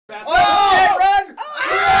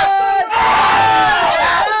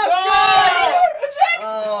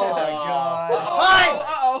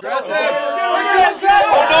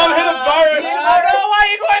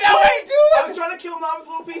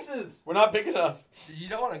enough. You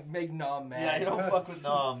don't want to make Nom mad. Yeah, you don't fuck with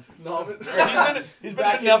Nom. He's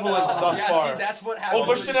been benevolent thus far. See, that's what happened. Oh,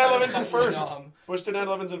 Bush to 911's in first. Bush to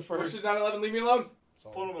 911's in first. Bush to 911, leave me alone.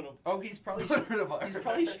 Put him in him. Oh, he's probably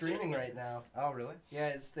streaming right now. Oh, really? Yeah,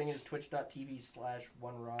 his thing is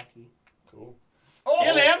twitch.tv/OneRocky. Cool. Oh.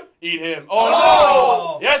 Kill him. Eat him. Oh,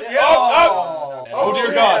 no. Yes. Yeah. Oh,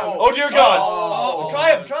 dear God. Oh, dear God. Oh,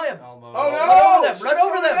 try him. Almost. Oh, no. Run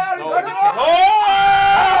over them. Run over them.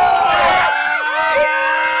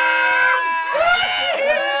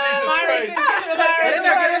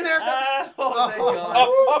 Get in there.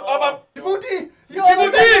 Up.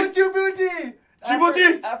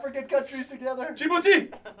 Djibouti! African countries together.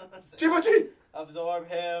 Djibouti. Absorb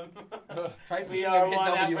him. Try We are hit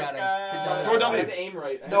one W at him. Africa. Throw I W. have to aim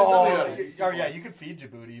right. No. Oh yeah, you can feed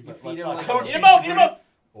Djibouti, but feed let's him not like go. a- Eat Eat him up.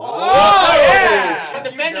 Oh, yeah. You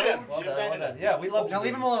defended him. Well You done, defended well him. done. Yeah, we love Now Djibouti.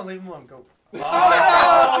 leave him alone. Go. The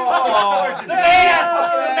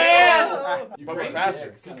man. But we're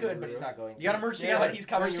faster. He could, but he's not going. You gotta merge Yeah, together. but he's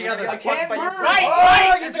coming. Merge together. I can't by your merge. friend.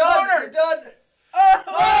 Right. You're It's a done. corner. You're done.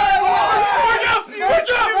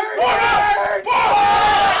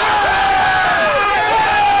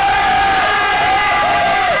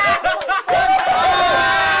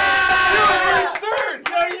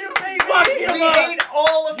 We ate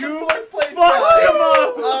all of the fourth place.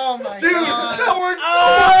 Oh my Dude, God. that works so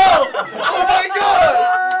well! Oh my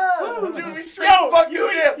God! Dude, we straight fucked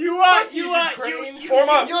this game! You Form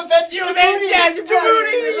up! You avenged Djibouti.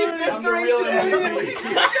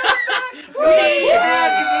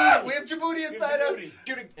 We have Djibouti inside us.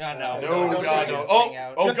 No, God, no.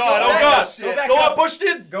 Oh Just God, go oh back God! up. Go back Go up. up, Bush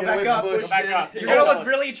did! Go back up. Go back up. You're gonna look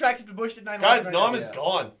really attractive to Bush did 9/11. Guys, right Nom now. is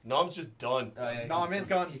gone. Nom's just done. Nom is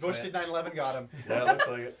gone. Bush did 9/11 got him. Yeah, it looks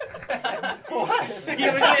like it.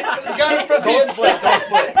 You got him from Don't split, don't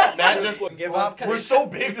split. Matt just... Give up. We're so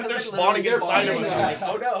big that they're spawning inside of us.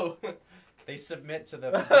 Oh no. They submit to the.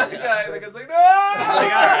 The guy's like, no!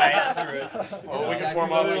 Alright, screw it. Oh, we can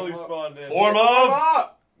form up. Literally spawned in. Form of...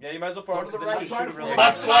 Yeah, you might as well form Go to the because then right. you shoot it really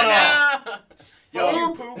Botswana.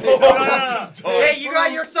 Yo. Hey, you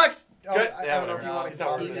got your sucks. Oh, Good. I Yeah, don't know if you whatever. want He's to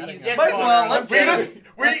not go. worth it. Yes, Might as well. Let's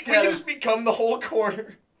We get can him. just become the whole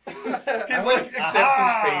corner. He's like accepts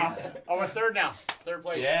his fate. Oh, we're third now. Third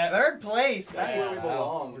place. Yeah. Third place. That's where we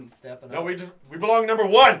belong. No, we belong number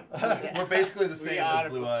one. We're basically the same are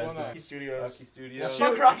as Blue Eyes. Pwna. Rocky Studios. Rocky Studios.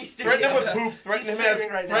 Fuck Rocky Studios. Threaten him with poop. Threaten him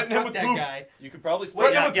with that poop. guy. You could probably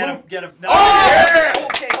Threaten split. him with Get him. poop. Get him. No. Oh yeah!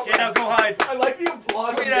 Okay, hold Get on. out. Go hide. I like the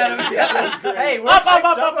applause. Tweet at him. Hey, we're Up. up.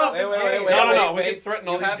 Wait. No. We can threaten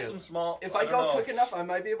all You these have guys. some small. If I don't go know. quick enough, I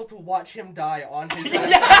might be able to watch him die on his on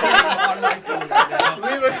my phone right now.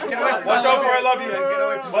 Watch out for I love you. Get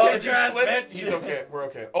away from Well, Get if he your ass, splits, bitch. he's okay. We're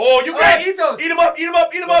okay. Oh, you Alright, can eat those. Eat him up.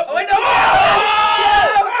 Oh, wait, no.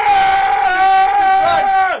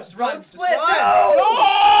 Just run. Split. No.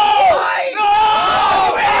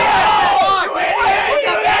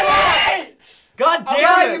 God Oh,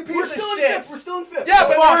 damn you it! piece of shit. We're still in fifth. Yeah,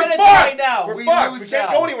 but We're we're gonna fucked. die now. We're We fucked. lose We can't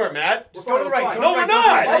now. go anywhere, Matt. Just go to the right. No, we're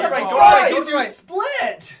not. Go to the right. Go to the Why right. Go did to the you right.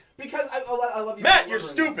 split? Because I love you. Matt, you're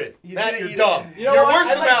stupid. Matt, you're eat dumb. You know You're what? worse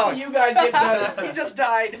I'd than like to Alex. see you guys get better. He just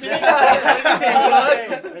died.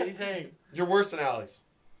 What are you saying? You're worse than Alex.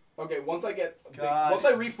 Okay, once I God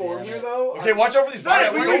reform damn here it. though. Okay, watch out for these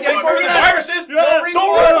viruses. we're Don't gonna reform in the get viruses. Yeah, Don't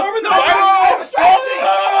reform in the viruses.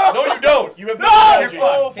 No, you don't. You have no strategy.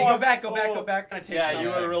 Okay, go back. Go back. Yeah, you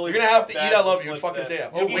were really. You're gonna have to eat bad I love at you and split fuck his that. day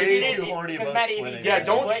up. You're Oh, way wait. too horny Because about Matt, if splitting. he- Yeah,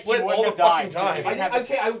 don't split all the fucking time.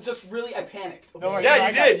 Okay, I just really panicked. Okay. Yeah,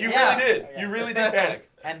 you did. You Yeah. really did. You really did panic.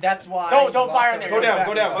 And that's why. Don't you lost fire the there. Go down, back.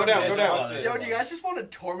 go down. Yo, do you guys just want to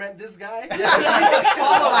torment this guy?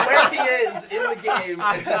 Follow where he is in the game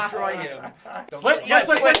and destroy him. Split. Yeah,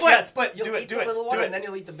 split. Yeah, split. You'll Do eat it. the Do it. little one Do and then it.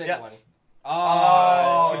 you'll eat the big Yeah. one.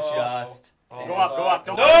 Oh, just. Go up.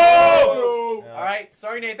 Don't No! All right.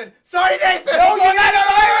 Sorry, Nathan. Sorry, Nathan. No, you got a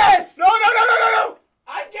virus! No!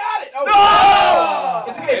 I got it! Oh, No!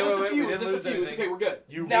 It's okay, it's Wait, just a wait, few. we It's didn't just a lose few. It's anything. okay, we're good.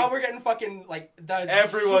 You Now we're getting fucking like the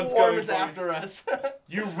Everyone's swarms coming for after us.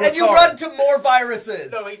 You And you retard. run to more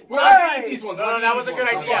viruses. We're not gonna eat these ones. No, that was a good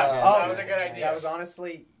idea. That was a good idea. That was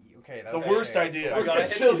honestly okay. That The was worst okay. idea. We're got gonna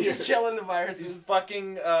it. chill He's here. just killing the These viruses.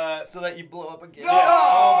 fucking so that you blow up again. No! Yeah. Oh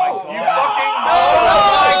my god. You fucking Oh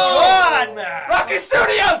my god, man. Rocky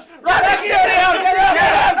Studios! Rocky Studios!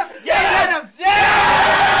 Get him! Get him!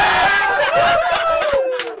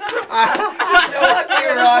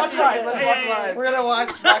 Let's watch live. We're gonna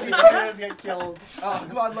watch Rocky Studios get killed. Oh,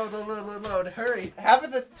 come on, load. Hurry. Have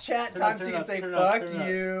it the chat Turn time up, so you turn can up, say turn up, fuck turn up.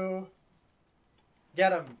 you.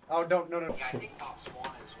 Get him. Oh, no. Yeah, I think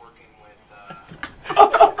Botswana is working with.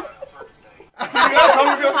 It's hard to say. gotta come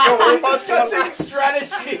and be like, yo, we're about Discussing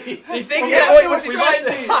strategy. He thinks Okay, that wait, what's we the might-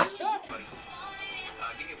 strategy?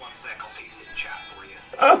 Give me 1 sec, I'll paste it in chat for you.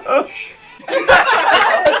 Shit.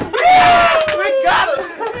 We got him.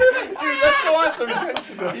 Dude, that's so awesome. You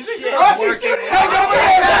mentioned that. Rocky's doing it.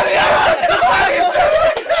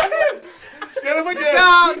 Get him again.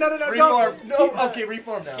 No, Reform. No, okay,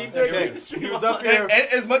 reform now. Keep doing it. He was up here. And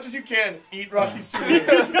as much as you can, eat Rocky's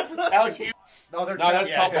Studios. Alex, you. No, they're No,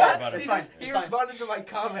 that's top Yeah, one. It's fine. He It's fine. responded to my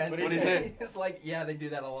comment. What'd he say? He's like, yeah, they do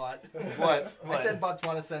that a lot. What? I said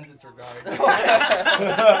Botswana sends its regards.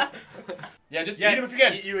 Yeah, just eat him if you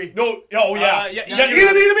can. Yui. No, oh yeah. Yeah, You gotta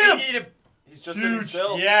eat him. Eat him. He's just Dude, sitting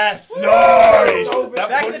still. Yes. Nice. So bad. Back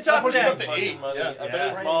That to the top pushes 10. up to 8. Money. Yeah. I bet Yeah.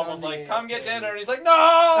 his mom was Right on like, the- come get dinner. And he's like,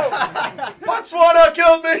 no! Botswana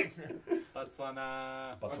killed me.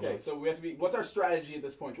 Botswana. Okay, so we have to be. What's our strategy at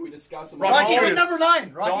this point? Can we discuss some? Rocky's Rocky's at at number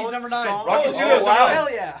 9. Rocky's number 9. Rocky's Oh, Studios. wow.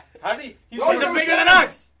 Hell yeah. How did he? He's Oh, he's he's bigger than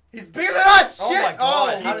us! He's bigger than us. Oh Shit. my god.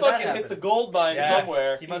 How He did that fucking happen? hit the gold mine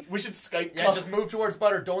somewhere. He must. We should Skype. Yeah, just move towards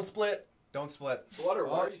butter. Don't split. Don't split. What or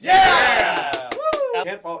what? Yeah.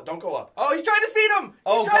 Can't follow. Don't go up. Oh, he's trying to feed him.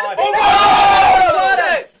 Oh, He's trying God. to feed him. Oh,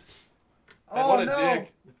 got it. What a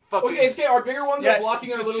dig. Fucking Okay, it's okay. Our bigger ones are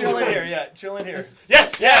blocking our just little. chill in here. Yeah, chill in here.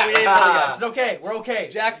 Yes. Yeah, we ate the It's okay. We're okay.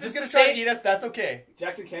 Jackson's Just gonna try to stay- eat us. That's okay.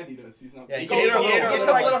 Jackson can't eat us. He's not. Yeah, you Go, can eat go, her. go, Eat her. go, Go to go,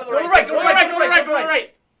 the right. go, Go to the go, right. go, go, go, go, go, go.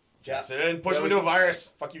 Jackson, push him into a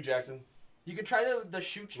virus. Fuck you, Jackson. You could try the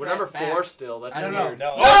shoot. We're number back. 4 still. That's I don't weird.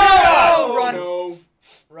 know. No. Oh, run. No.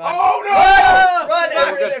 Run. Oh no! Run, Run.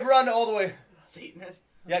 everything, run all the way. Satanist.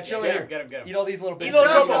 Yeah, chill in here. Get him. Eat all these little bits. Eat all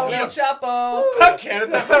Chapo. Chapo. Eat Chapo.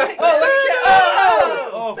 Canada. Oh, look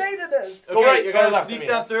at Oh. Satanist. Go right, you go gotta left, I sneak mean.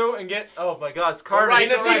 that through and get. Oh my God, it's Carter. right,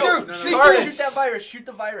 Go let's right. see, Dude, no, shoot, Carter. shoot that virus. Shoot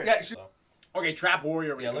the virus. Yeah, shoot. Okay, Trap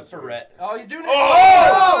Warrior. Yeah, look for Rhett. Oh, he's doing it.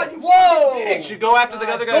 Oh! Whoa! You should go after the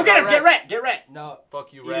other guy. Go get him. Get Ret. Get Ret. No.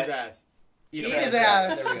 Fuck you, Eat his Red. ass. Eat his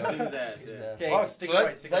ass. There we go. Eat his ass. Yeah. Okay, Fuck, stick so it that-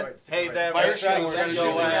 right. Stick it that- right. stick Hey, it right. that Fire red shit, shot we're gonna is shoot so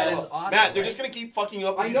your bad. ass. Matt, they're just gonna keep fucking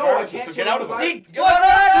up I these know, I viruses, can't so get out of kill it. them. See, Just get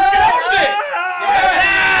out of it!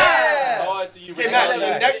 Yeah! Oh, I see you. Okay, Matt, so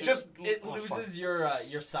Yeah. next just... It oh, fuck. loses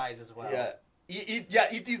your size as well. Yeah.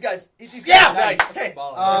 Eat these guys. Eat these guys. Yeah! Nice. Okay,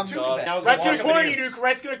 Baller. um, There's two God. back. Now it's Ret's gonna gonna walk up corner and you, Duke.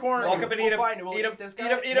 Ret's gonna corner Walk you. up and eat him. Fine, we'll Eat eat him. this Eat guy.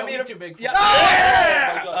 him. Eat him. No, Eat he's him. too big for Yeah.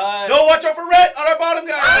 that. Yeah! No, watch out for Red on our bottom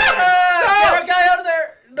guy! Get our guy out of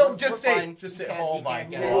there. No, just We're stay. fine. Just You stay. Oh You my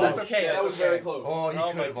can't get God. it. That's okay. That That's was okay. very close. Oh, he Oh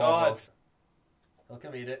could my have God. almost. He'll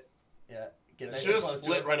come eat it. Yeah. Get nice Should and have close to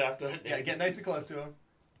split him. right after it. Yeah, get nice and close to him.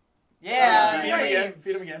 Yeah. Feed him again.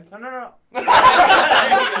 Feed him again. No, no, no.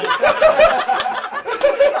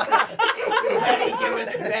 Many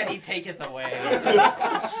giveth, many taketh away.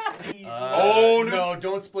 Oh, no. No,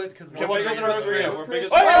 don't split because Okay, watch out for North Korea. We're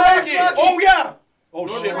biggest. Oh, yeah, Rocky! Rocky! Oh, yeah! Oh,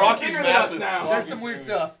 North shit, Korea's Rocky's bigger than us massive. now. There's some weird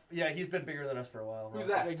stuff. Yeah, he's been bigger than us for a while. Who's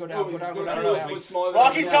that? Wait, go down, go down, go down, I go don't down. know. Smaller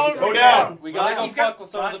Rocky's than coming. Go down. We gotta go Rocky's got- fuck with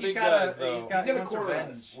some of the Rocky's big got a- guys, though. he's got He's gonna wants corner revenge.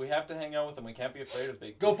 us. We have to hang out with them. We can't be afraid of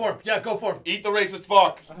big. Go for him. Yeah, go for him. Eat the racist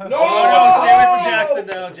fuck. No! Oh, no, stay away from Jackson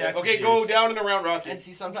now. Jackson. Okay, go down and around Rocky. And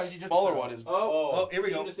see, sometimes you just Smaller one is... Oh, here we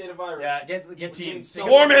Team go. to state a virus. Yeah, Get team.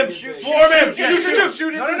 Swarm him! Swarm him! Shoot! No, no, no,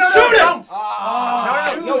 Shoot no. him!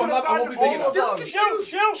 Ah, No, I'm not. I won't be big enough.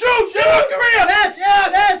 Shoot! North Korea! Yes,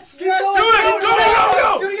 yes. Keep going. Do it!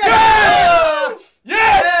 Go! Shoot again. Yes!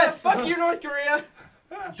 Yes! Yes! Fuck you, North Korea.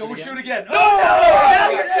 Don't shoot again. No! Now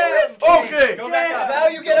you're too risky. Okay. Go back up. Now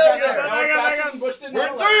you get out Now there. we're faster than Bush did. We're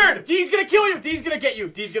in third! D's gonna kill you. D's gonna get you.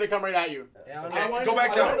 D's gonna come right at you. Okay, go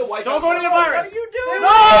back down. Don't go to the virus. What are you doing?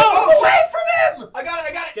 No! Away from him! I got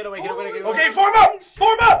it. Get away. Get away. Get away. Okay, form up!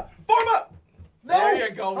 Form up! Form up! There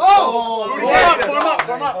you go. Oh! Booty Form can't up. eat us. Form up.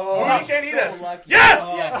 Form up. Oh, Booty can't eat us. lucky.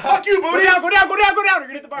 Yes! Yes. Fuck you, Go Booty! down. Go down. Go down. Go down. You're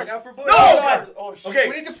gonna hit the virus. Now for Bush. No! Oh, shit. Okay.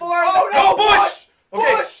 We need to form. Oh, No, Bush!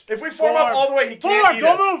 Okay, Bush! if we form up Form. all the way, he can't Form. eat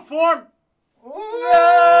Don't us. move. Form.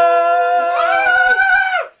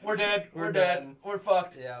 We're dead. We're We're dead. done. We're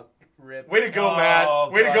fucked. Yeah. Rip. Way to go, Oh,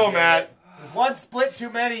 Matt. Way to God go, damn Matt. it. There's one split too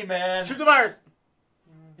many, man. Shoot the virus.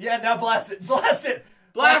 Yeah, now blast it. Blast it.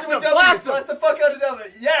 Blast it with him, W. blast him. Blast the fuck out of W.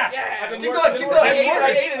 Yeah. Yeah. Keep going. Keep going. I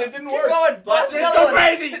ate it. It didn't Keep work. going. Blast Let's the go other one.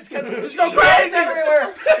 crazy. Let's go Blast crazy.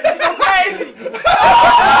 everywhere. Let's go crazy.